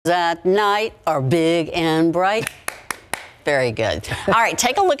at night are big and bright. Very good. All right,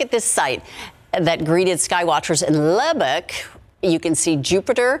 take a look at this site that greeted skywatchers in Lubbock. You can see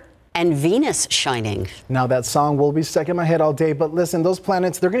Jupiter and Venus shining. Now that song will be stuck in my head all day, but listen, those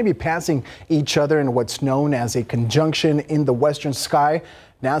planets, they're going to be passing each other in what's known as a conjunction in the western sky.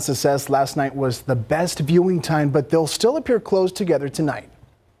 NASA says last night was the best viewing time, but they'll still appear close together tonight.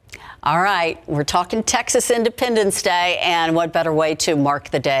 All right, we're talking Texas Independence Day, and what better way to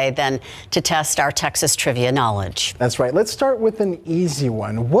mark the day than to test our Texas trivia knowledge? That's right. Let's start with an easy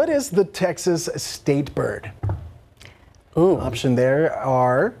one. What is the Texas state bird? Ooh. Option there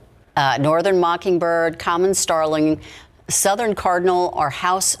are northern mockingbird, common starling, southern cardinal, or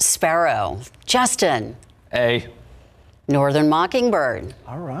house sparrow. Justin. A. Northern mockingbird.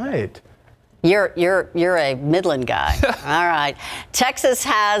 all right. You're a Midland guy. All right. Texas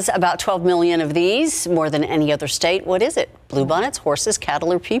has about 12 million of these, more than any other state. What is it? Bluebonnets, horses,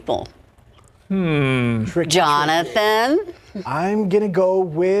 cattle, or people? Tricky. Jonathan? I'm going to go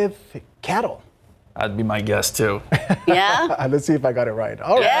with cattle. That'd be my guess, too. Yeah? Let's see if I got it right.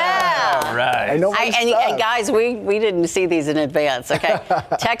 All right. Yeah. All right. I know my And stuff. guys, we didn't see these in advance, okay?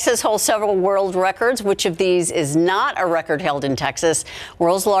 Texas holds several world records. Which of these is not a record held in Texas?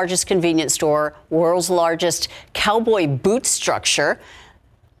 World's largest convenience store, world's largest cowboy boot structure,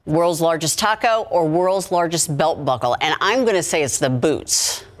 world's largest taco, or world's largest belt buckle? And I'm going to say it's the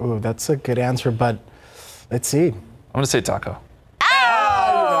boots. Ooh, that's a good answer, but let's see. I'm going to say taco.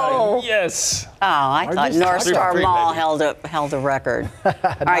 Oh! Yes. Oh, I thought Largest North taco. Star Free, Mall baby. held a record. All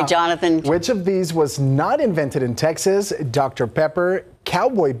right, Jonathan. Which of these was not invented in Texas? Dr. Pepper,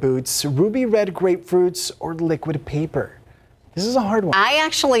 cowboy boots, ruby red grapefruits, or liquid paper? This is a hard one. I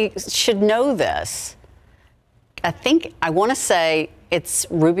actually should know this. I want to say it's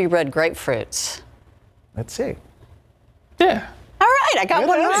ruby red grapefruits. Let's see. Yeah. All right, I got Good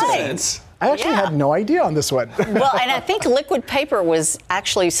one answer. right. It's I actually Yeah. had no idea on this one. Well, and I think liquid paper was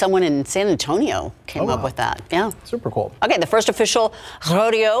actually someone in San Antonio came up wow. with that. Yeah. Super cool. Okay, the first official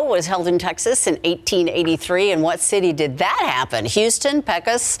rodeo was held in Texas in 1883. In what city did that happen? Houston,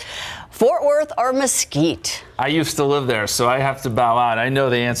 Pecos, Fort Worth, or Mesquite? I used to live there, so I have to bow out. I know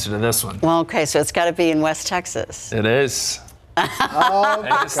the answer to this one. Well, okay, so it's got to be in West Texas. It is. Oh,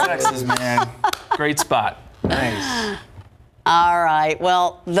 It's Texas, man. Great spot. nice. All right.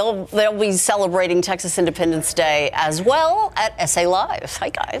 Well, they'll be celebrating Texas Independence Day as well at SA Live. Hi,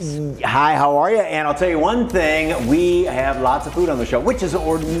 guys. Hi, how are you? And I'll tell you one thing, we have lots of food on the show, which is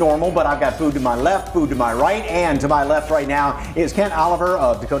normal, but I've got food to my left, food to my right, and to my left right now is Kent Oliver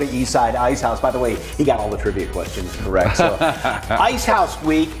of Dakota Eastside Ice House. By the way, he got all the trivia questions correct. So, Ice House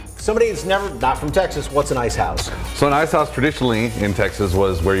Week. Somebody that's not from Texas, what's an ice house? So an ice house traditionally in Texas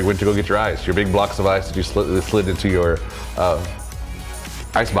was where you went to go get your ice, your big blocks of ice that you slid into your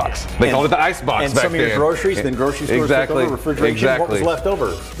ice box. They called it the ice box and back some of your then. groceries, then grocery stores took over, refrigeration. What was left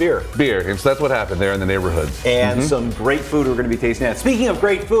over? Beer. Beer, and so that's what happened there in the neighborhood. And some great food we're going to be tasting at. Speaking of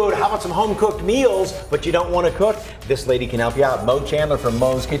great food, how about some home cooked meals, but you don't want to cook? This lady can help you out. Mo Chandler from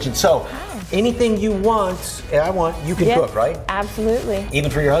Mo's Kitchen. So anything you want, you can cook, right? Absolutely.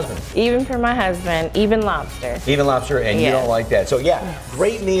 Even for your husband? Even for my husband, even lobster. Even lobster, and you Yes. don't like that. So yeah,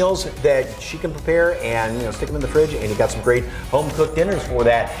 great meals that she can prepare and stick them in the fridge, and you got some great home cooked dinners for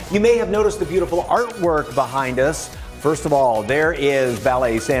that. You may have noticed the beautiful artwork behind us. First of all, there is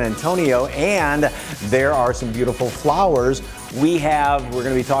Ballet San Antonio, and there are some beautiful flowers. We're going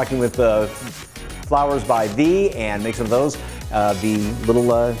to be talking with Flowers by V and make some of those the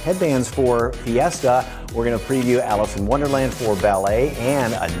little headbands for Fiesta. We're going to preview Alice in Wonderland for ballet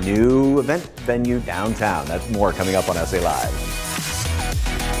and a new event venue downtown. That's more coming up on SA Live.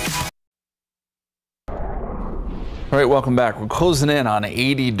 All right, welcome back. We're closing in on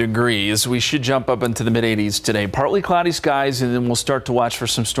 80 degrees. We should jump up into the mid-80s today. Partly cloudy skies, and then we'll start to watch for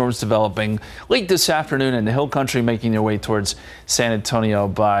some storms developing late this afternoon in the hill country, making their way towards San Antonio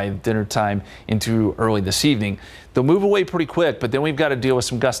by dinner time into early this evening. They'll move away pretty quick, but then we've got to deal with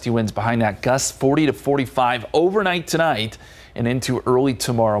some gusty winds behind that. Gusts 40 to 45 overnight tonight and into early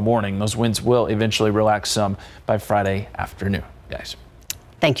tomorrow morning. Those winds will eventually relax some by Friday afternoon, guys.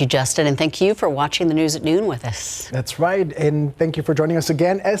 Thank you, Justin, and thank you for watching the news at noon with us. That's right. And thank you for joining us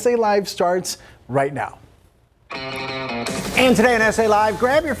again. SA Live starts right now. And today on SA Live,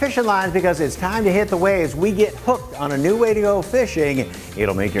 grab your fishing lines because it's time to hit the waves. We get hooked on a new way to go fishing.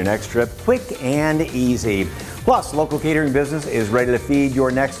 It'll make your next trip quick and easy. Plus, local catering business is ready to feed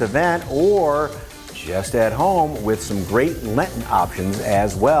your next event or just at home with some great Lenten options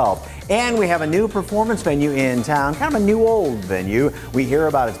as well. And we have a new performance venue in town, kind of a new old venue. We hear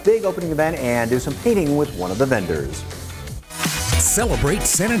about its big opening event and do some painting with one of the vendors. celebrate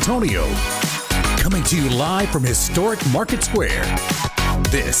San Antonio. Coming to you live from historic Market Square.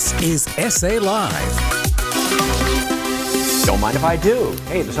 This is SA Live. Don't mind if I do.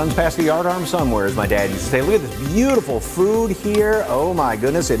 Hey, the sun's past the yardarm somewhere, as my dad used to say. Look at this beautiful food here. Oh my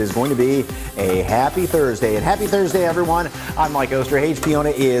goodness, it is going to be a happy Thursday. And happy Thursday, everyone. I'm Mike Osterhage.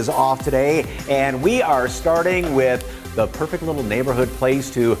 Fiona is off today, and we are starting with the perfect little neighborhood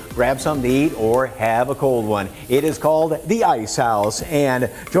place to grab something to eat or have a cold one. It is called the Ice House, and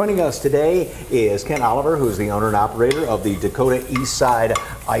joining us today is Ken Oliver, who's the owner and operator of the Dakota East Side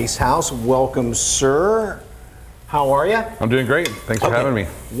Ice House. Welcome, sir. How are you? I'm doing great. Thanks for having me.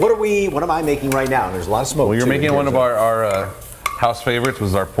 What am I making right now? There's a lot of smoke. Well, you're too, making one of our house favorites,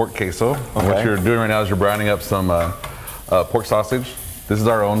 was our pork queso. Okay. What you're doing right now is you're browning up some pork sausage. This is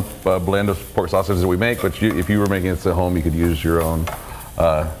our own blend of pork sausages that we make, but if you were making this at home, you could use your own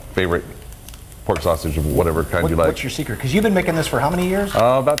favorite pork sausage of whatever kind you like. What's your secret? Because you've been making this for how many years?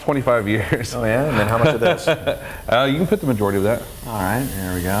 About 25 years. Oh yeah, and then how much of this? You can put the majority of that. All right,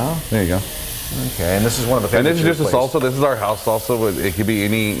 there we go. There you go. Okay, and this is one of the And favorites. this is just a salsa. This is our house salsa. It could be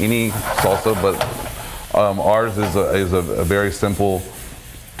any salsa, but ours is a very simple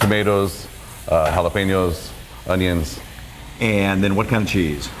tomatoes, jalapenos, onions. And then what kind of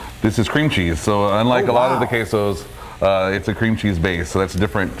cheese? This is cream cheese. So unlike a lot of the quesos, it's a cream cheese base. So that's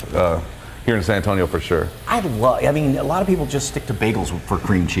different here in San Antonio for sure. I mean, a lot of people just stick to bagels for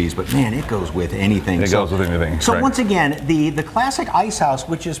cream cheese, but man, it goes with anything. It goes with anything. So right. once again, the classic Ice House,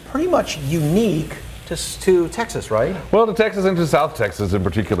 which is pretty much unique to Texas, right? Well, to Texas and to South Texas in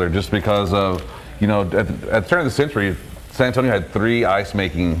particular, just because of, at the turn of the century, San Antonio had 3 ice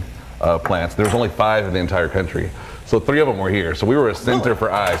making plants. There was only 5 in the entire country. So 3 of them were here. So we were a center for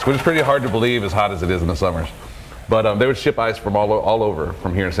ice, which is pretty hard to believe as hot as it is in the summers. But they would ship ice from all over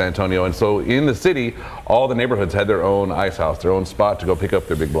from here in San Antonio. And so in the city, all the neighborhoods had their own ice house, their own spot to go pick up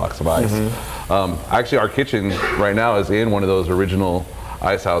their big blocks of ice. Mm-hmm. Actually, our kitchen right now is in one of those original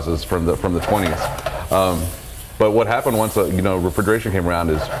ice houses from the 20s. But what happened once refrigeration came around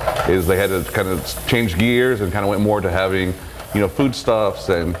is they had to kind of change gears and kind of went more to having foodstuffs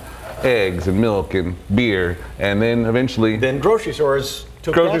and eggs and milk and beer, and then eventually grocery stores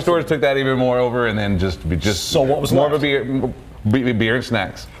took that even more over, and then just so what was more left? of a beer and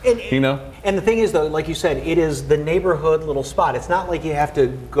snacks. And the thing is, though, like you said, it is the neighborhood little spot. It's not like you have to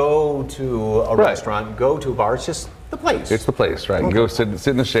go to a restaurant, go to a bar. It's just the place. It's the place, right? Okay. Go sit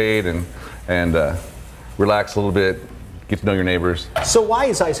in the shade and relax a little bit, get to know your neighbors. So why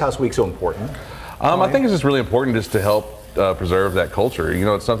is Ice House Week so important? I think it's just really important just to help preserve that culture.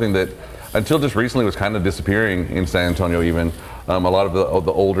 It's something that until just recently was kind of disappearing in San Antonio even. A lot of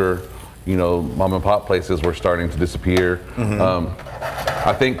the older, mom and pop places were starting to disappear. Mm-hmm.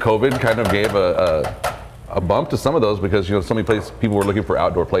 I think COVID kind of gave a bump to some of those because, so many people were looking for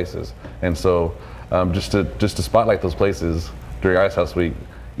outdoor places. And so just to spotlight those places during Ice House Week,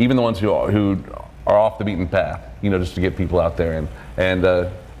 even the ones who are off the beaten path, just to get people out there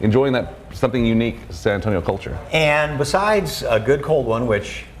and enjoying that something unique San Antonio culture. And besides a good cold one,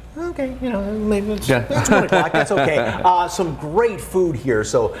 which, okay, maybe it's 1 o'clock, that's okay. Some great food here.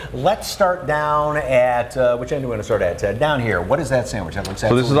 So let's start down at, which end do we want to start at, Ted? Down here. What is that sandwich? That looks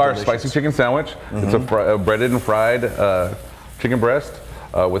absolutely So this is our delicious. spicy chicken sandwich. Mm-hmm. It's a breaded and fried chicken breast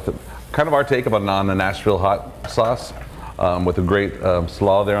with kind of our take on the Nashville hot sauce with a great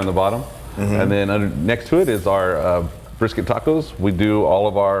slaw there on the bottom. Mm-hmm. And then next to it is our brisket tacos. We do all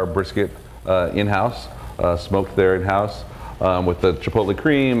of our brisket in-house, smoked there in-house with the chipotle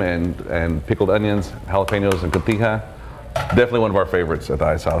cream and pickled onions, jalapenos, and cotija. Definitely one of our favorites at the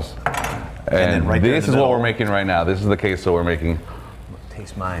Ice House. And right this is what we're making right now. This is the queso we're making.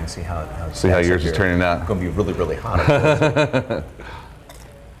 Taste mine, see how yours is turning out. It's going to be really, really hot.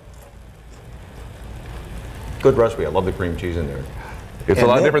 Good recipe. I love the cream cheese in there. It's a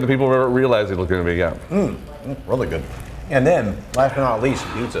lot different than people realize it's going to be, yeah. Really good. And then, last but not least,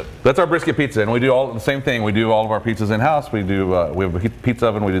 pizza. That's our brisket pizza, and we do all the same thing. We do all of our pizzas in house. We have a pizza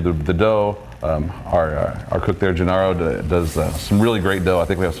oven. We do the dough. Our cook there, Gennaro, does some really great dough. I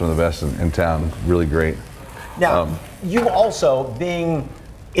think we have some of the best in town. Really great. Now, you also, being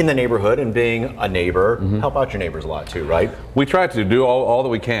in the neighborhood and being a neighbor, help out your neighbors a lot too, right? We try to do all that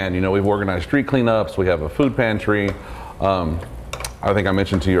we can. We've organized street cleanups. We have a food pantry. I think I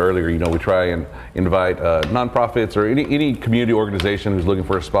mentioned to you earlier, we try and invite nonprofits or any community organization who's looking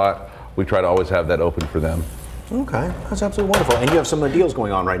for a spot. We try to always have that open for them. Okay, that's absolutely wonderful. And you have some of the deals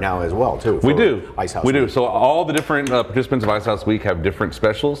going on right now as well, too. We do. Ice House We Week. do. So all the different participants of Ice House Week have different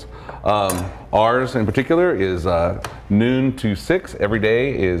specials. Ours in particular is noon to 6 every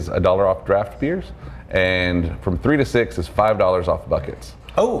day is $1 off draft beers. and from 3 to 6 is $5 off buckets.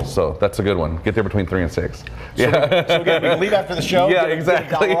 Oh. So that's a good one. Get there between 3 and 6. So we can leave after the show. Yeah, get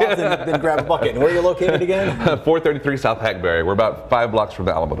exactly. Off, then grab a bucket. And where are you located again? 433 South Hackberry. We're about 5 blocks from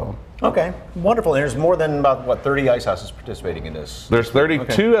the Alamodome. Okay, wonderful. And there's more than about, what, 30 ice houses participating in this? There's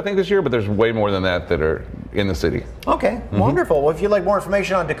 32, I think, this year, but there's way more than that are in the city. Okay, wonderful. Well, if you'd like more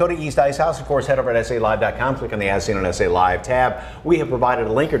information on Dakota East Ice House, of course, head over at SALive.com, click on the As Seen on SA Live tab. We have provided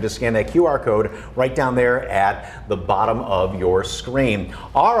a link or just scan that QR code right down there at the bottom of your screen.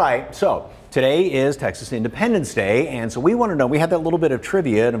 All right, so today is Texas Independence Day, and so we want to know, we had that little bit of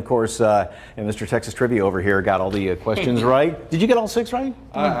trivia, and of course, and Mr. Texas Trivia over here got all the questions right. Did you get all 6 right?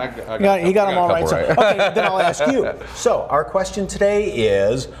 He got them all right. So, okay, then I'll ask you. So our question today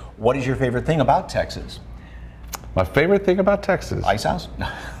is, what is your favorite thing about Texas? My favorite thing about Texas? Ice house?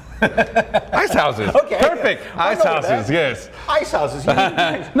 Ice houses. Okay. Perfect. Ice houses, yes. Ice houses.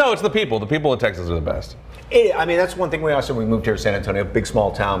 No, it's the people. The people in Texas are the best. I mean, that's one thing we also, we moved here to San Antonio, big small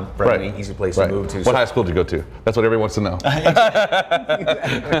town, friendly, easy place to move to. What high school did you go to? That's what everyone wants to know.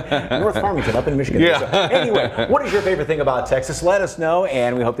 North Farmington, up in Michigan. Yeah. So, anyway, what is your favorite thing about Texas? Let us know,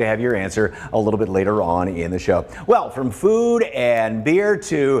 and we hope to have your answer a little bit later on in the show. Well, from food and beer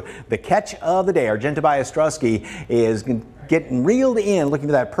to the catch of the day, our Jen Tobias Strusky is getting reeled in looking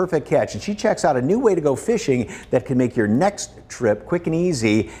for that perfect catch, and she checks out a new way to go fishing that can make your next trip quick and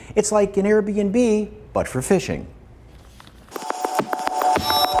easy. It's like an Airbnb, but for fishing.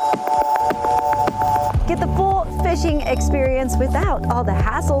 Get the full fishing experience without all the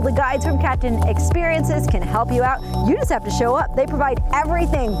hassle. The guides from Captain Experiences can help you out. You just have to show up. They provide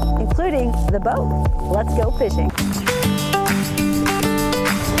everything, including the boat. Let's go fishing.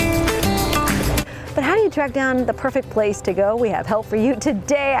 But how do you track down the perfect place to go? We have help for you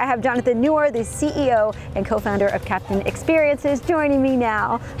today. I have Jonathan Newer, the CEO and co-founder of Captain Experiences, joining me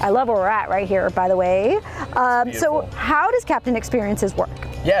now. I love where we're at right here, by the way. So how does Captain Experiences work?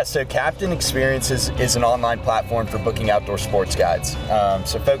 Yeah, so Captain Experiences is an online platform for booking outdoor sports guides.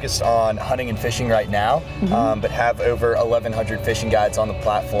 So focused on hunting and fishing right now, but have over 1,100 fishing guides on the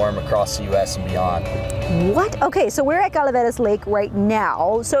platform across the U.S. and beyond. What? Okay, so we're at Calaveras Lake right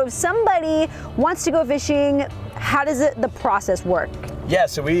now. So if somebody wants to go fishing, how does the process work? Yeah,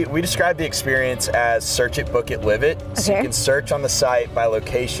 so we describe the experience as search it, book it, live it. So you can search on the site by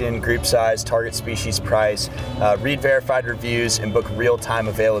location, group size, target species, price, read verified reviews, and book real-time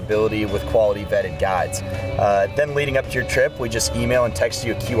availability with quality vetted guides. Then leading up to your trip, we just email and text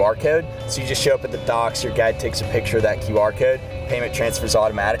you a QR code. So you just show up at the docks, your guide takes a picture of that QR code, payment transfers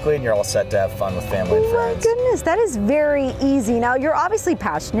automatically, and you're all set to have fun with family and friends. Oh my goodness, that is very easy. Now, you're obviously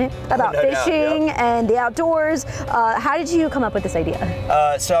passionate about fishing and the outdoors. How did you come up with this idea?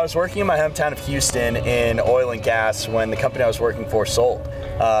 So I was working in my hometown of Houston in oil and gas when the company I was working for sold.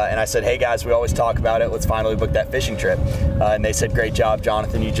 And I said, hey guys, we always talk about it. Let's finally book that fishing trip. And they said, great job,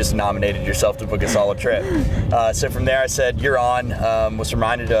 Jonathan. You just nominated yourself to book a solid trip. So from there I said, you're on. Was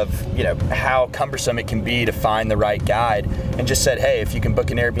reminded of how cumbersome it can be to find the right guide, and just said, hey, if you can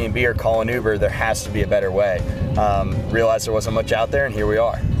book an Airbnb or call an Uber, there has to be a better way. Realized there wasn't much out there, and here we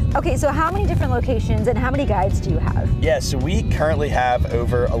are. Okay, so how many different locations and how many guides do you have? Yeah, so we currently have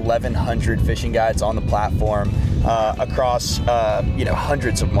over 1,100 fishing guides on the platform across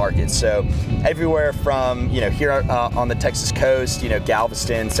hundreds of markets. So everywhere from here on the Texas coast,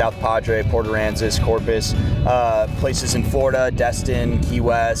 Galveston, South Padre, Port Aransas, Corpus, places in Florida, Destin, Key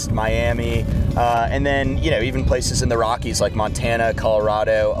West, Miami, and then even places in the Rockies like Montana,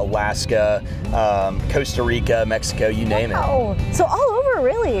 Colorado, Alaska, Costa Rica, Mexico, you name it. Oh, so all over,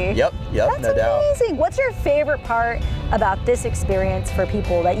 really? Yep, That's no doubt. Amazing. What's your favorite part about this experience for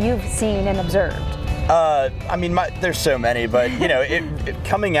people that you've seen and observed? I mean, there's so many, but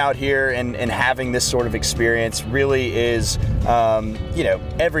coming out here and having this sort of experience really is,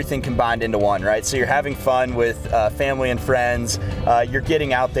 everything combined into one, right? So you're having fun with family and friends. You're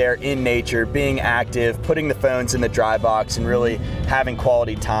getting out there in nature, being active, putting the phones in the dry box, and really having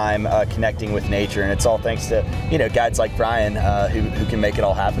quality time connecting with nature. And it's all thanks to guides like Brian who can make it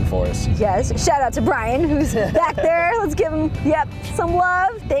all happen for us. Yes, shout out to Brian who's back there. Let's give him some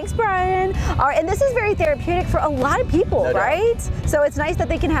love. Thanks, Brian. All right, and this is very therapeutic for a lot of people, right? So it's nice that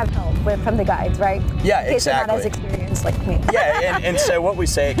they can have help from the guides, right? Yeah, in case exactly. they're not as experienced like me. Yeah, and so what we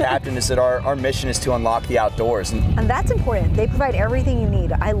say at Captain is that our mission is to unlock the outdoors. And that's important. They provide everything you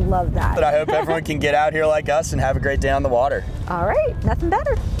need. I love that. But I hope everyone can get out here like us and have a great day on the water. All right, nothing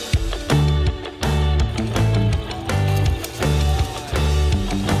better.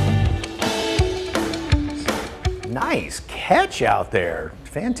 Nice catch out there.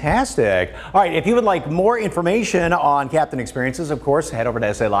 Fantastic. All right, if you would like more information on Captain Experiences, of course, head over to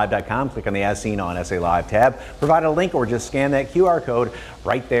SALive.com, click on the As Seen on SA Live tab, provide a link, or just scan that QR code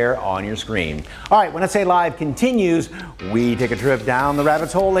right there on your screen. All right, when SA Live continues, we take a trip down the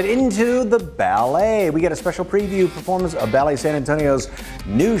rabbit's hole and into the ballet. We get a special preview performance of Ballet San Antonio's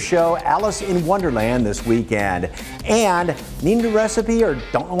new show, Alice in Wonderland, this weekend. And need a new recipe or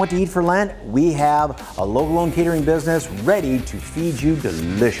don't know what to eat for Lent? We have a local-owned catering business ready to feed you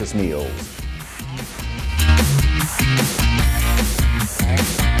delicious meals.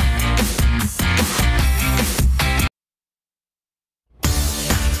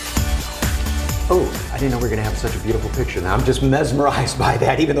 Oh, I didn't know we were going to have such a beautiful picture. Now I'm just mesmerized by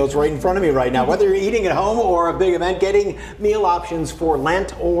that, even though it's right in front of me right now. Whether you're eating at home or a big event, getting meal options for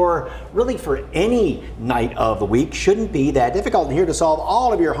Lent or really for any night of the week shouldn't be that difficult. And here to solve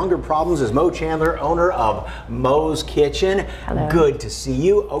all of your hunger problems is Mo Chandler, owner of Mo's Kitchen. Hello. Good to see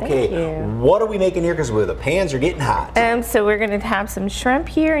you. Okay, Thank you. What are we making here? Because the pans are getting hot. So we're going to have some shrimp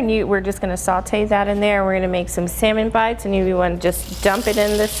here, and we're just going to saute that in there. We're going to make some salmon bites, and you want to just dump it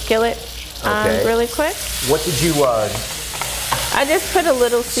in the skillet. Okay. Really quick. What did you, I just put a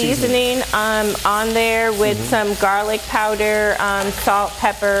little seasoning on there with some garlic powder, salt,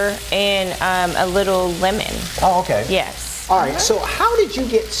 pepper, and a little lemon. Oh, okay. Yes. All right, so how did you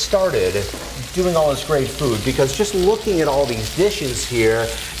get started doing all this great food? Because just looking at all these dishes here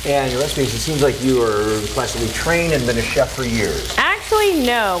and your recipes, it seems like you were classically trained and been a chef for years. Actually,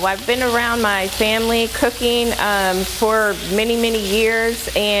 no. I've been around my family cooking for many, many years.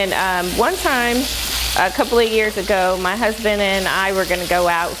 And one time, a couple of years ago, my husband and I were going to go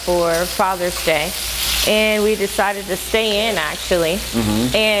out for Father's Day. And we decided to stay in, actually.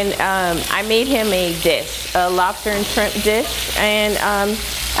 Mm-hmm. And I made him a dish, a lobster and shrimp dish. And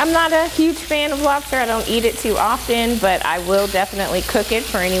I'm not a huge fan of lobster. I don't eat it too often, but I will definitely cook it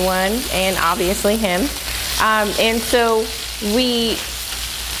for anyone, and obviously him. And so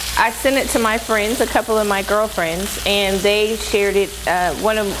I sent it to my friends, a couple of my girlfriends, and they shared it.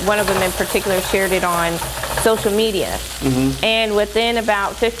 One of them in particular shared it on social media. Mm-hmm. And within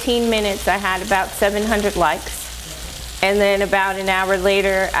about 15 minutes, I had about 700 likes. And then about an hour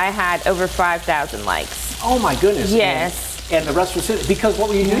later, I had over 5,000 likes. Oh my goodness. Yes. And the rest was because what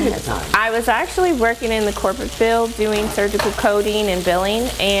were you doing at the time? I was actually working in the corporate field doing surgical coding and billing.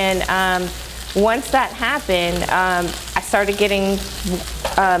 And once that happened, I started getting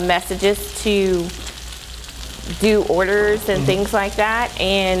messages to do orders and things like that.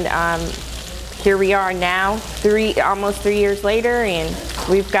 And here we are now, almost 3 years later, and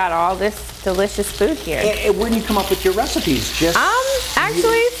we've got all this delicious food here. And where do you come up with your recipes?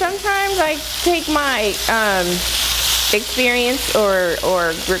 Actually, sometimes I take my experience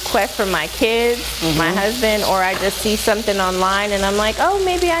or request from my kids, mm-hmm. my husband, or I just see something online and I'm like, oh,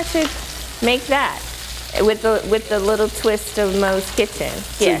 maybe I should make that with the little twist of Mo's Kitchen.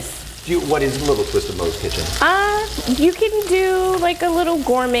 Yes. What is a little twist of Mo's Kitchen? You can do like a little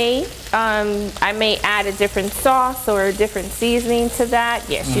gourmet. I may add a different sauce or a different seasoning to that.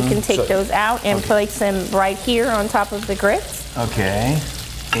 Yes, mm-hmm. You can take those out and place them right here on top of the grits. Okay.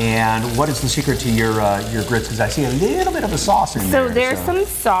 And what is the secret to your grits? Because I see a little bit of a sauce in there. So there's some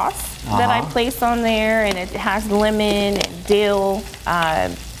sauce that I place on there, and it has lemon, and dill,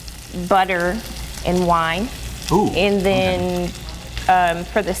 butter, and wine. Ooh. And then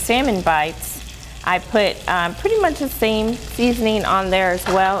for the salmon bites, I put pretty much the same seasoning on there as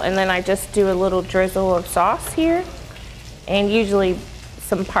well, and then I just do a little drizzle of sauce here, and usually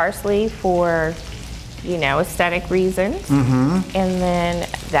some parsley for, aesthetic reasons. Mm-hmm. And then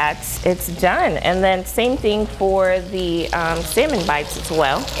it's done. And then same thing for the salmon bites as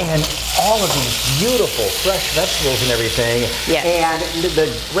well. And all of these beautiful fresh vegetables and everything. Yes. And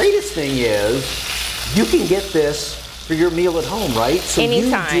the greatest thing is you can get this for your meal at home, right? So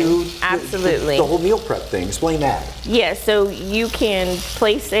anytime. You do absolutely. The whole meal prep thing. Explain that. Yeah, so you can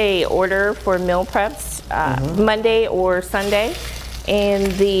place a order for meal preps mm-hmm. Monday or Sunday,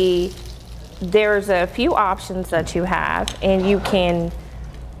 and there's a few options that you have, and you can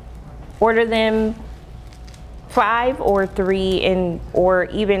order them 5 or 3, or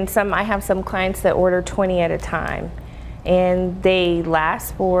even some. I have some clients that order 20 at a time, and they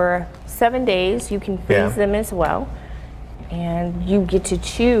last for 7 days. You can freeze them as well, and you get to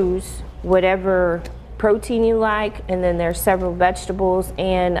choose whatever protein you like, and then there's several vegetables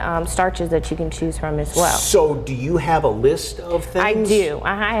and starches that you can choose from as well. So do you have a list of things? I do.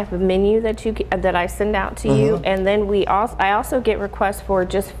 I have a menu that I send out to mm-hmm. you, and then I also get requests for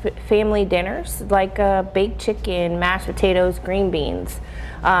just family dinners, like baked chicken, mashed potatoes, green beans,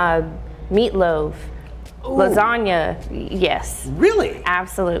 meatloaf, Lasagna, yes. Really?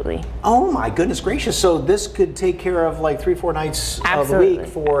 Absolutely. Oh my goodness gracious. So this could take care of like 3-4 nights of the week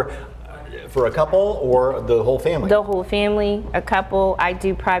for a couple or the whole family? The whole family, a couple. I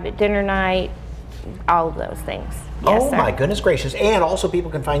do private dinner night, all of those things. Yes, oh my goodness gracious. And also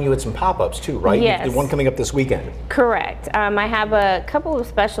people can find you at some pop-ups too, right? Yes. The one coming up this weekend. Correct. I have a couple of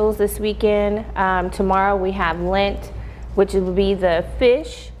specials this weekend. Tomorrow we have Lent, which will be the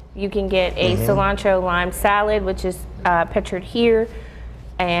fish. You can get a cilantro lime salad, which is pictured here.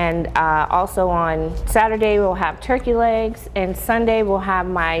 And also on Saturday we'll have turkey legs, and Sunday we'll have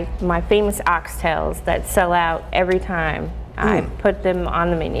my famous oxtails that sell out every time I put them on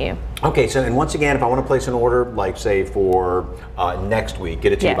the menu. Okay, so and once again, if I want to place an order, like say for next week,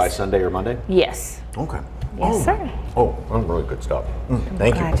 get it to you by Sunday or Monday? Yes. Okay. Yes, sir. Oh, really good stuff.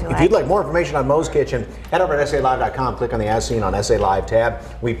 Thank you. If you'd like more information on Moe's Kitchen, head over to SALive.com, click on the As Seen on SA Live tab.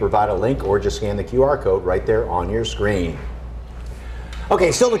 We provide a link, or just scan the QR code right there on your screen.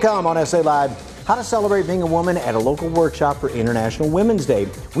 Okay, still to come on SA Live, how to celebrate being a woman at a local workshop for International Women's Day.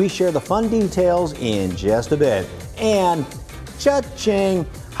 We share the fun details in just a bit. And cha-ching!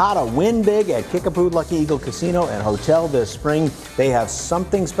 How to win big at Kickapoo Lucky Eagle Casino and Hotel this spring. They have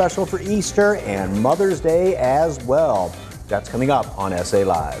something special for Easter and Mother's Day as well. That's coming up on SA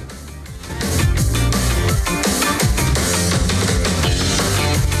Live.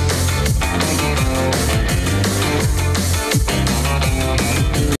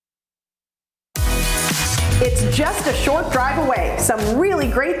 It's just a short drive away. Some really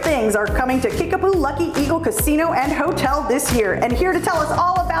great things are coming to Kickapoo Lucky Eagle Casino and Hotel this year. And here to tell us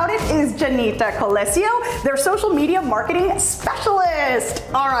all about it is Janita Colesio, their social media marketing specialist.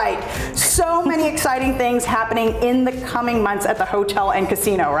 All right, so many exciting things happening in the coming months at the hotel and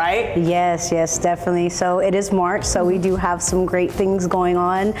casino, right? Yes, yes, definitely. So it is March, so we do have some great things going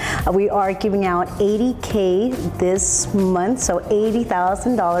on. We are giving out $80K this month, so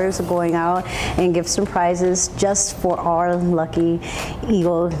 $80,000 are going out and give some prizes just for our Lucky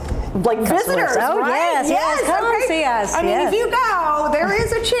Eagle visitors. Oh, right? yes, come see us. I mean, if you go, there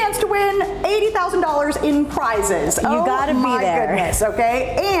is a chance to win $80,000 in prizes. You gotta be there. Goodness,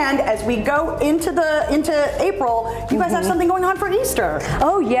 okay? And as we go into April, you guys have something going on for Easter.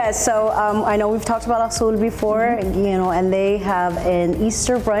 Oh yes, so I know we've talked about Azul before, and they have an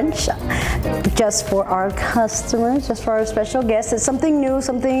Easter brunch just for our customers, just for our special guests. It's something new,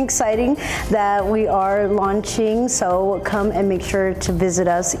 something exciting that we are launching, so come and make sure to visit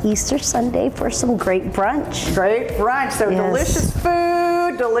us Easter Sunday for some great brunch. Great brunch, so delicious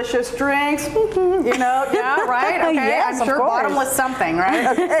food, delicious drinks, yeah, right? Okay, yes, I'm sure bottomless something, right?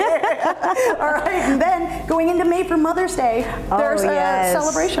 Okay. All right, and then going into May for Mother's Day, there's a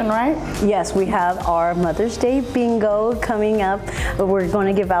celebration, right? Yes, we have our Mother's Day bingo coming up. We're going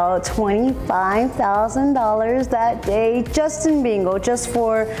to give out $25,000 that day just in bingo, just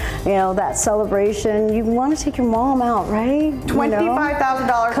for, that celebration. You want to take your mom out, right?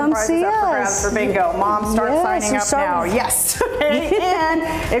 $25,000 Come see up for us. grabs for bingo. Mom, start signing up now. Yes. Okay. And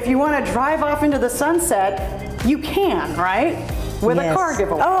if you want to drive off into the sunset, you can, right? With a car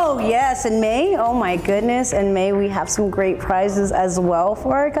giveaway. Oh yes, in May, oh my goodness, in May we have some great prizes as well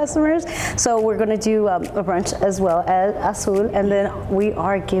for our customers. So we're going to do a brunch as well as Azul, and then we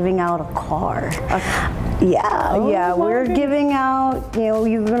are giving out a car. We're giving out,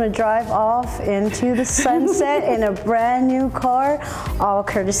 you're going to drive off into the sunset in a brand new car, all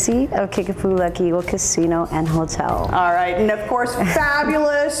courtesy of Kickapoo Lucky Eagle Casino and Hotel. All right, and of course,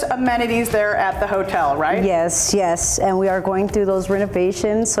 fabulous amenities there at the hotel, right? Yes, yes, and we are going through those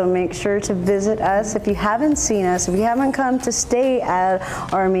renovations, so make sure to visit us. If you haven't seen us, if you haven't come to stay at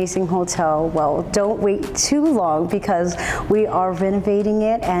our amazing hotel, well, don't wait too long, because we are renovating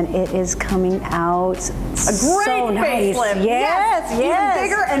it and it is coming out a great nice. Facelift. Yes. Even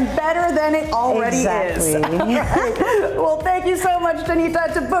bigger and better than it already is. Right. Well, thank you so much,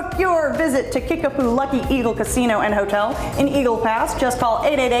 Janita. To book your visit to Kickapoo Lucky Eagle Casino and Hotel in Eagle Pass, just call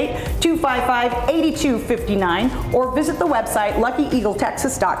 888-255-8259 or visit the website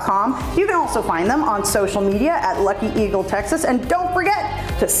LuckyEagleTexas.com. You can also find them on social media at Lucky Eagle Texas. And don't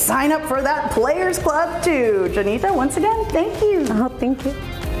forget to sign up for that Players Club too. Janita, once again, thank you. Oh, thank you.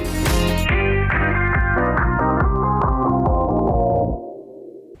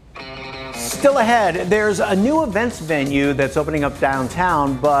 Still ahead, there's a new events venue that's opening up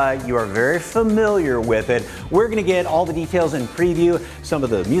downtown, but you are very familiar with it. We're going to get all the details and preview some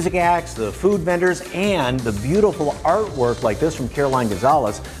of the music acts, the food vendors, and the beautiful artwork like this from Caroline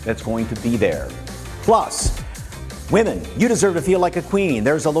Gonzalez that's going to be there. Plus, women, you deserve to feel like a queen.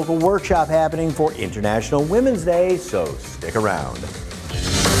 There's a local workshop happening for International Women's Day, so stick around.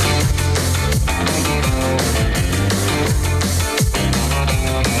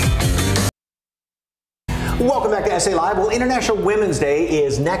 SA Live. Well, International Women's Day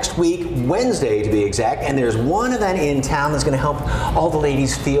is next week, Wednesday to be exact, and there's one event in town that's going to help all the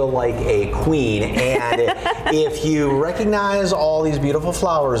ladies feel like a queen. And if you recognize all these beautiful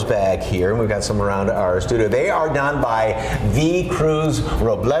flowers back here, and we've got some around our studio, they are done by V. Cruz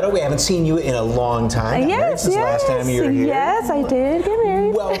Robledo. We haven't seen you in a long time. Yes, since last time you were here. Yes, I did get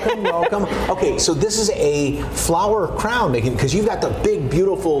married. Welcome, welcome. Okay, so this is a flower crown making, because you've got the big,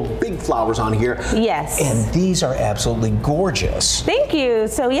 beautiful, big flowers on here. Yes. And these are absolutely gorgeous. Thank you.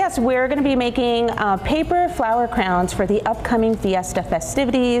 So yes, we're going to be making paper flower crowns for the upcoming Fiesta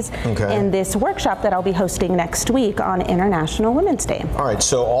festivities in this workshop that I'll be hosting next week on International Women's Day. All right,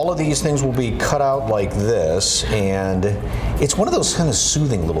 so all of these things will be cut out like this, and it's one of those kind of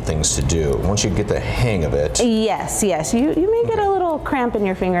soothing little things to do once you get the hang of it. Yes, yes. You may get a little cramp in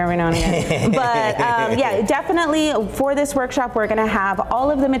your finger every now and again. But yeah, definitely for this workshop, we're going to have all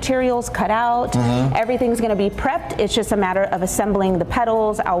of the materials cut out. Everything's going to be prepped. It's just a matter of assembling the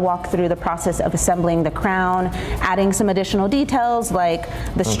petals. I'll walk through the process of assembling the crown, adding some additional details like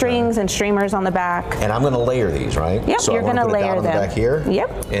the strings and streamers on the back. And I'm going to layer these, right? Yep, so you're going to layer them. them. Back here?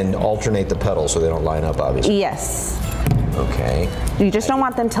 Yep. And alternate the petals so they don't line up, obviously. Yes. Okay. You just don't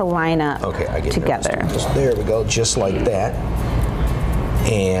want them to line up together. There we go, just like that.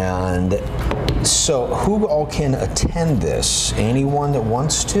 And so who all can attend this? Anyone that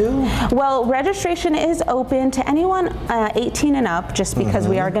wants to? Well, registration is open to anyone 18 and up, just because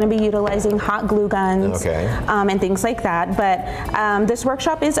we are going to be utilizing hot glue guns and things like that. But this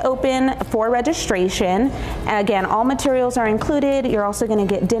workshop is open for registration. And again, all materials are included. You're also going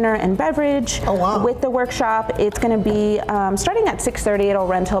to get dinner and beverage with the workshop. It's going to be starting at 6:30. It'll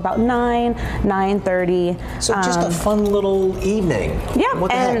run till about 9:30. So just a fun little evening. Yeah. What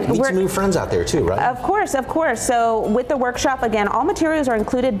the heck? Meet some new friends out there too, right? Of course, of course. So with the workshop, again, all materials are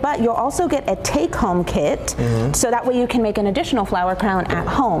included, but you'll also get a take-home kit, so that way you can make an additional flower crown at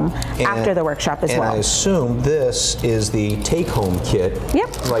home after the workshop as well. And I assume this is the take-home kit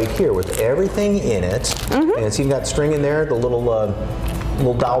right here with everything in it. And it's even got string in there, the little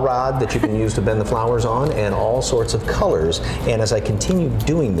dowel rod that you can use to bend the flowers on, and all sorts of colors. And as I continue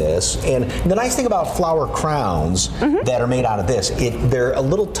doing this, and the nice thing about flower crowns that are made out of this, they're a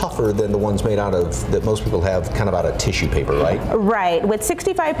little tougher than the ones made out of, that most people have kind of out of tissue paper, right? Right. With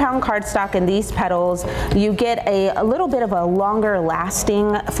 65-pound cardstock and these petals, you get a little bit of a longer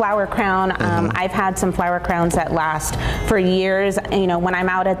lasting flower crown. I've had some flower crowns that last for years. You know, when I'm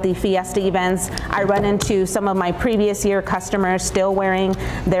out at the Fiesta events, I run into some of my previous year customers still wearing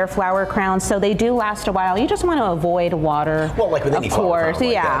their flower crowns, so they do last a while. You just want to avoid water, well, like with any flower crown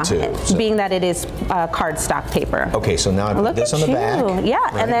like that too, so. Being that it is cardstock paper. Okay, so now I put this on the back. Yeah,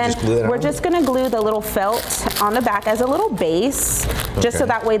 right, and then we're just going to glue the little felt on the back as a little base, just so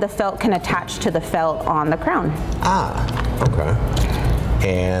that way the felt can attach to the felt on the crown. Okay.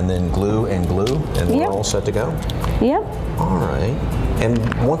 And then glue, and we're all set to go? Yep. All right. And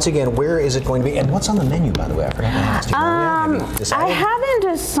once again, where is it going to be? And what's on the menu, by the way? I forgot to ask you. I haven't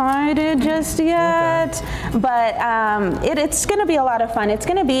decided just yet, but it's going to be a lot of fun. It's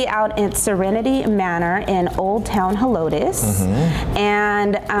going to be out at Serenity Manor in Old Town Helotes,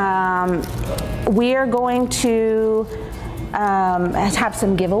 and we are going to have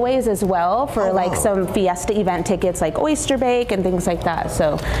some giveaways as well for like some Fiesta event tickets, like Oyster Bake and things like that.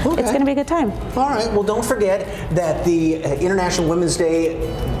 So it's going to be a good time. All right. Well, don't forget that the International Women's Day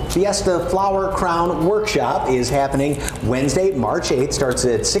Fiesta Flower Crown Workshop is happening Wednesday, March 8th. Starts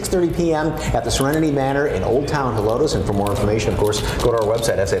at 6:30 p.m. at the Serenity Manor in Old Town Helotes. And for more information, of course, go to our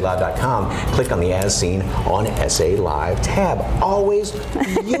website, SALive.com. Click on the As Seen on SA Live tab. Always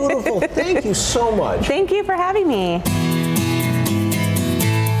beautiful. Thank you so much. Thank you for having me.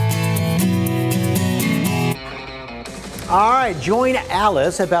 All right, join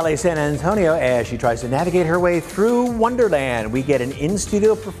Alice at Ballet San Antonio as she tries to navigate her way through Wonderland. We get an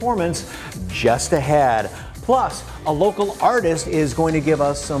in-studio performance just ahead. Plus, a local artist is going to give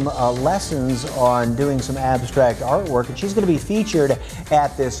us some lessons on doing some abstract artwork, and she's going to be featured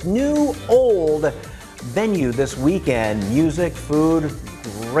at this new old venue this weekend. Music, food,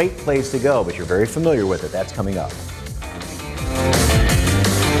 great place to go, but you're very familiar with it. That's coming up.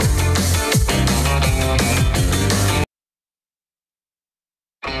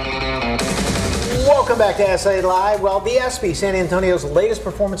 Welcome back to SA Live. Well, the ESPY, San Antonio's latest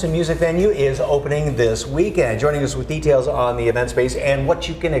performance and music venue, is opening this weekend. Joining us with details on the event space and what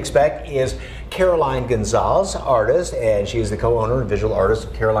you can expect is Caroline Gonzalez, artist, and she is the co-owner and visual artist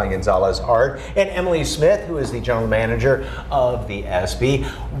of Caroline Gonzalez Art, and Emily Smith, who is the general manager of the ESPY.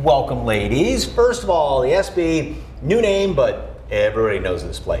 Welcome, ladies. First of all, the ESPY, new name, but everybody knows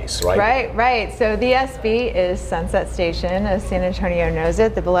this place, right? Right, right. So the SB is Sunset Station, as San Antonio knows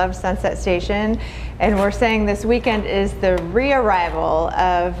it, the beloved Sunset Station. And we're saying this weekend is the re-arrival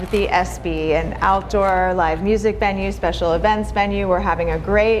of the SB, an outdoor live music venue, special events venue. We're having a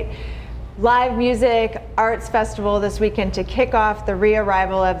great live music arts festival this weekend to kick off the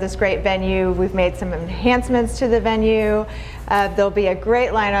re-arrival of this great venue. We've made some enhancements to the venue. There'll be a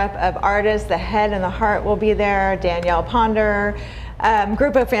great lineup of artists. The Head and the Heart will be there. Danielle Ponder.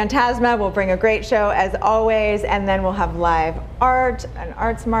 Grupo Fantasma will bring a great show as always, and then we'll have live art, an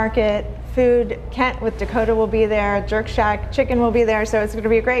arts market, food. Kent with Dakota will be there. Jerk Shack Chicken will be there. So it's going to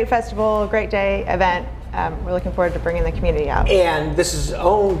be a great festival, a great day event. We're looking forward to bringing the community out. And this is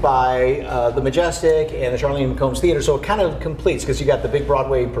owned by the Majestic and the Charlene McCombs Theater, so it kind of completes because you got the big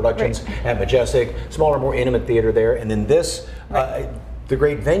Broadway productions at Majestic, smaller, more intimate theater there, and then this, the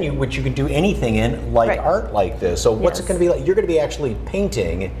great venue, which you can do anything in, like art like this. So what's it going to be like? You're going to be actually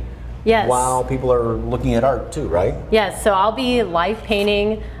painting while people are looking at art too, right? Yes, so I'll be live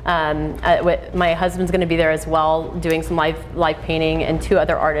painting. My husband's going to be there as well, doing some live painting, and 2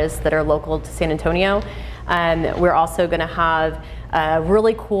 other artists that are local to San Antonio. We're also going to have a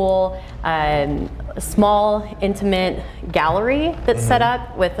really cool, small, intimate gallery that's set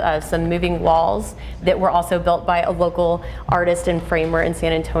up with some moving walls that were also built by a local artist and framer in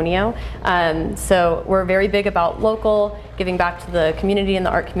San Antonio. So we're very big about local, giving back to the community and the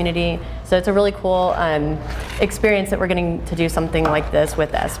art community. So it's a really cool experience that we're getting to do something like this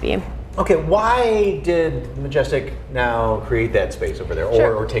with the SB. Okay, why did Majestic now create that space over there,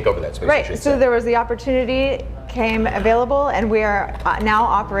 or take over that space? Right, so there was the opportunity came available, and we are now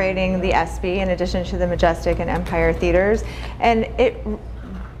operating the SB in addition to the Majestic and Empire theaters. And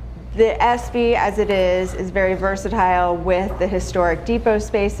the SB, as it is very versatile with the historic depot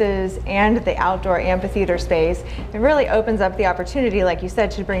spaces and the outdoor amphitheater space. It really opens up the opportunity, like you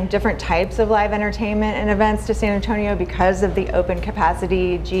said, to bring different types of live entertainment and events to San Antonio because of the open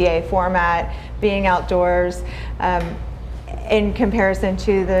capacity GA format, being outdoors, in comparison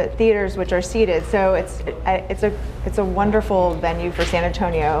to the theaters, which are seated. So it's a wonderful venue for San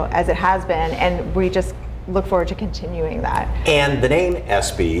Antonio, as it has been, and we just look forward to continuing that. And the name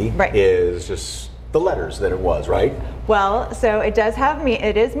SB is just the letters that it was, right? Well, so it does have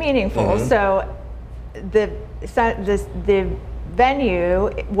it is meaningful. So the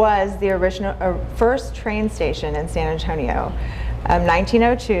venue was the original first train station in San Antonio.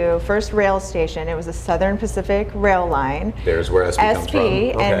 1902, first rail station. It was a Southern Pacific rail line. There's where SP comes from.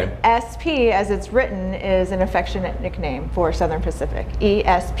 And SP, as it's written, is an affectionate nickname for Southern Pacific.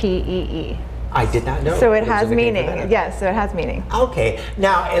 ESPEE. I did not know. So it has meaning. Yes, so it has meaning. Okay.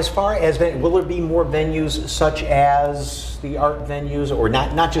 Now, as far as will there be more venues such as the art venues, or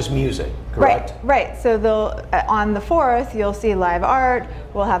not just music, correct? Right. So they'll on the 4th, you'll see live art.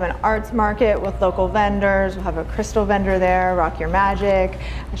 We'll have an arts market with local vendors. We'll have a crystal vendor there, Rock Your Magic.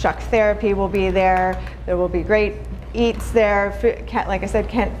 Shock Therapy will be there. There will be great eats there. Like I said,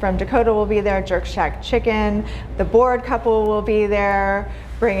 Kent from Dakota will be there. Jerk Shack Chicken. The Board couple will be there,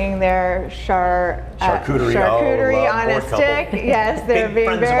 bringing their charcuterie on a stick. Yes, they're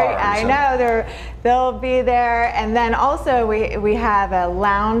being very. I know they'll be there. And then also we have a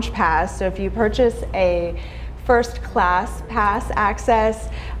lounge pass. So if you purchase a first class pass access,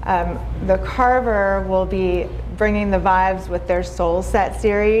 the Carver will be bringing the vibes with their Soul Set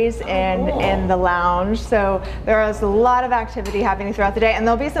series and in the lounge. So there is a lot of activity happening throughout the day, and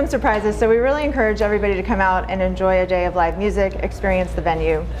there'll be some surprises. So we really encourage everybody to come out and enjoy a day of live music, experience the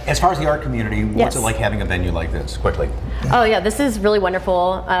venue. As far as the art community, what's it like having a venue like this, quickly? Oh yeah, this is really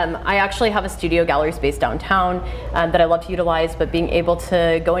wonderful. I actually have a studio gallery space downtown that I love to utilize, but being able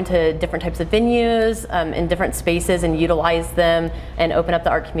to go into different types of venues in different spaces and utilize them and open up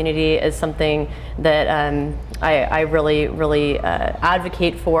the art community is something that I really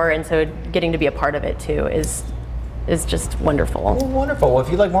advocate for, and so getting to be a part of it too is just wonderful. Well, wonderful. Well,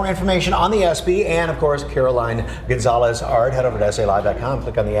 if you'd like more information on the SB and, of course, Caroline Gonzalez Art, head over to SALive.com,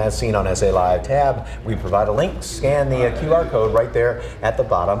 click on the As Seen on SA Live tab. We provide a link, scan the QR code right there at the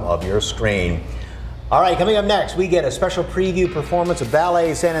bottom of your screen. All right, coming up next, we get a special preview performance of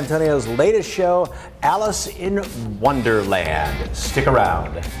Ballet San Antonio's latest show, Alice in Wonderland. Stick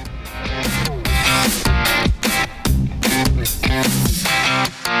around.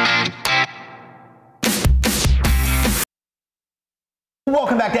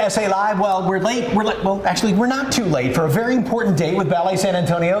 Welcome back to SA Live. Well, we're late. Well, actually, we're not too late for a very important date with Ballet San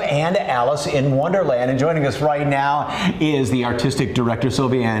Antonio and Alice in Wonderland. And joining us right now is the artistic director,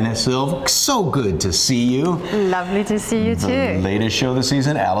 Sylviane Silve. So good to see you. Lovely to see you too. The latest show this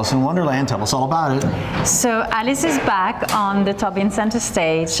season, Alice in Wonderland. Tell us all about it. So Alice is back on the Tobin Center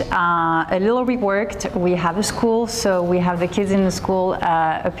stage. A little reworked. We have a school, so we have the kids in the school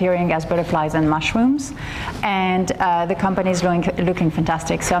appearing as butterflies and mushrooms. And the company is looking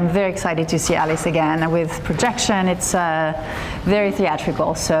fantastic. So I'm very excited to see Alice again with projection. It's very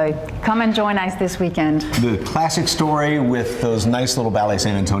theatrical. So come and join us this weekend. The classic story with those nice little Ballet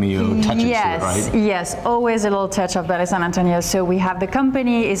San Antonio touches to it, right? Yes, always a little touch of Ballet San Antonio. So we have the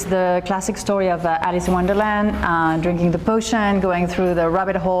company is the classic story of Alice in Wonderland, drinking the potion, going through the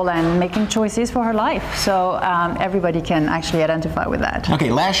rabbit hole and making choices for her life. So everybody can actually identify with that. Okay,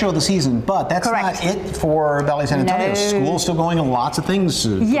 last show of the season, but that's Correct. not it for Ballet San Antonio. No. School's still going on, lots of things.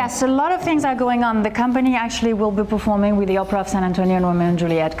 Yes, a lot of things are going on. The company actually will be performing with the Opera of San Antonio and Romeo and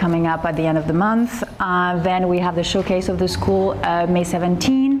Juliet coming up at the end of the month. Then we have the showcase of the school May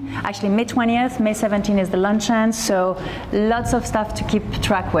 17. Actually, May 20th. May 17 is the luncheon. So lots of stuff to keep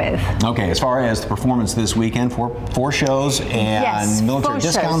track with. Okay, as far as the performance this weekend, four shows and yes, military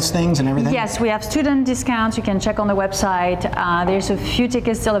discounts, things and everything? Yes, we have student discounts. You can check on the website. There's a few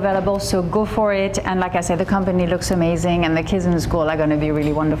tickets still available, so go for it. And like I said, the company looks amazing, and the kids in the school are going to be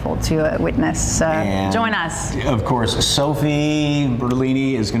really wonderful to witness. Join us. Of course, Sophie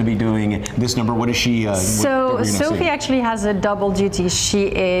Bertolini is going to be doing this number. What is she? So Sophie actually has a double duty. She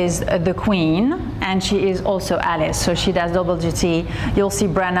is the queen, and she is also Alice. So she does double duty. You'll see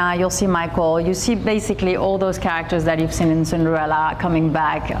Brenna, you'll see Michael. You see basically all those characters that you've seen in Cinderella coming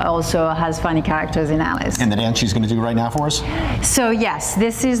back. Also has funny characters in Alice. And the dance she's going to do right now for us? So yes,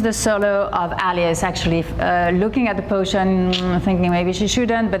 this is the solo of Alice actually looking at the potion, thinking maybe she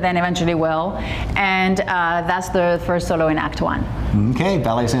shouldn't, but then eventually will. And that's the first solo in Act 1. Okay,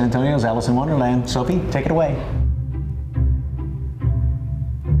 Ballet San Antonio's Alice in Wonderland. Sophie, take it away.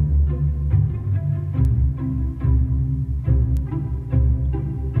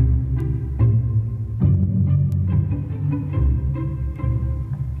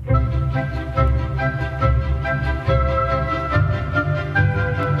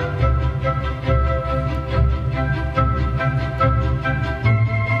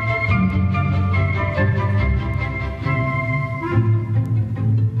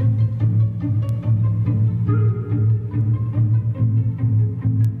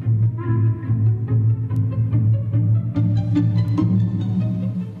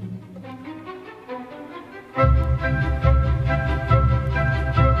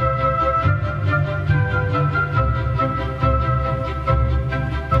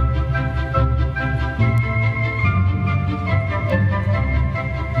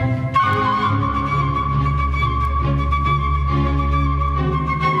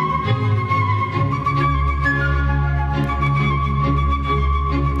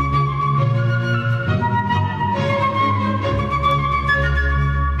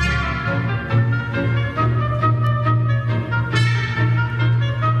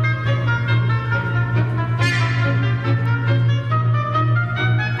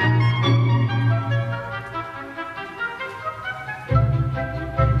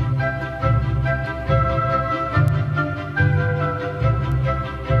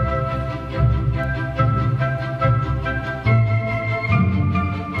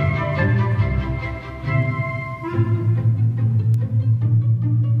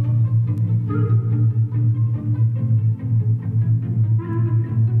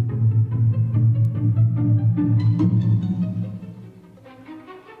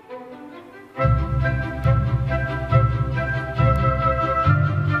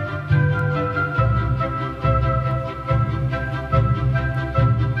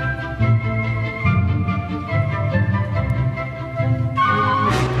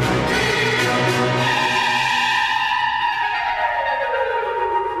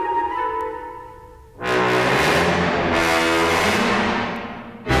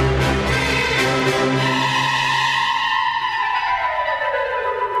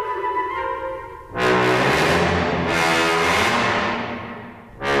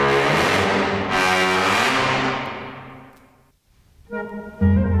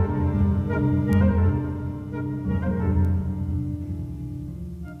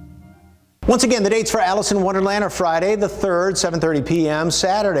 Once again, the dates for Alice in Wonderland are Friday the 3rd, 7:30 p.m.,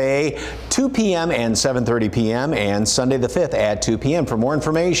 Saturday, 2 p.m. and 7:30 p.m., and Sunday the 5th at 2 p.m. For more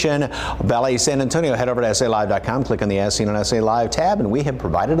information, Ballet San Antonio, head over to SALive.com, click on the As Seen on SA Live tab, and we have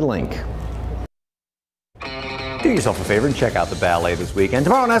provided a link. Do yourself a favor and check out the ballet this weekend.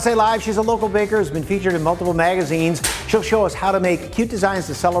 Tomorrow on SA Live, she's a local baker who's been featured in multiple magazines. She'll show us how to make cute designs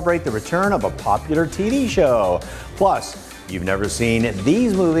to celebrate the return of a popular TV show. Plus, you've never seen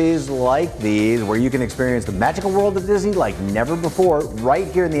these movies like these, where you can experience the magical world of Disney like never before, right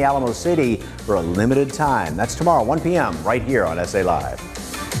here in the Alamo City for a limited time. That's tomorrow, 1 p.m., right here on SA Live.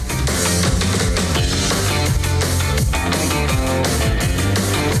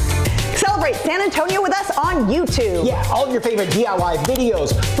 Celebrate San Antonio with us on YouTube. Yeah, all of your favorite DIY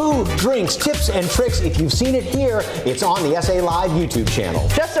videos, food, drinks, tips, and tricks. If you've seen it here, it's on the SA Live YouTube channel.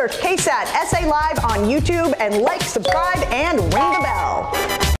 Just search KSAT SA Live on YouTube and like, subscribe, and ring the bell.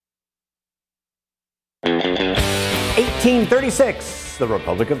 1836, the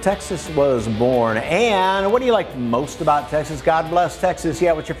Republic of Texas was born. And what do you like most about Texas? God bless Texas.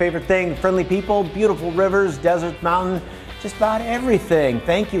 Yeah, what's your favorite thing? Friendly people, beautiful rivers, deserts, mountains, just about everything.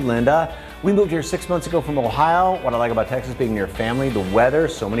 Thank you, Linda. We moved here 6 months ago from Ohio. What I like about Texas, being near family, the weather,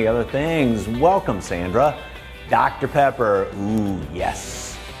 so many other things. Welcome, Sandra. Dr. Pepper, ooh,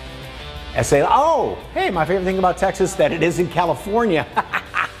 yes. Oh, hey, my favorite thing about Texas, that it is in California.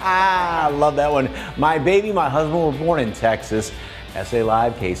 I love that one. My baby, my husband were born in Texas. SA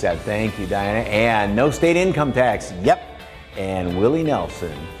Live, KSAT, thank you, Diana. And no state income tax, yep. And Willie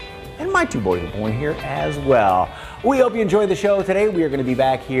Nelson. And my 2 boys were born here as well. We hope you enjoyed the show today. We are going to be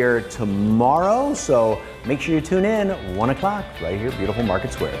back here tomorrow, so make sure you tune in 1 o'clock right here, beautiful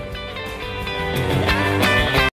Market Square.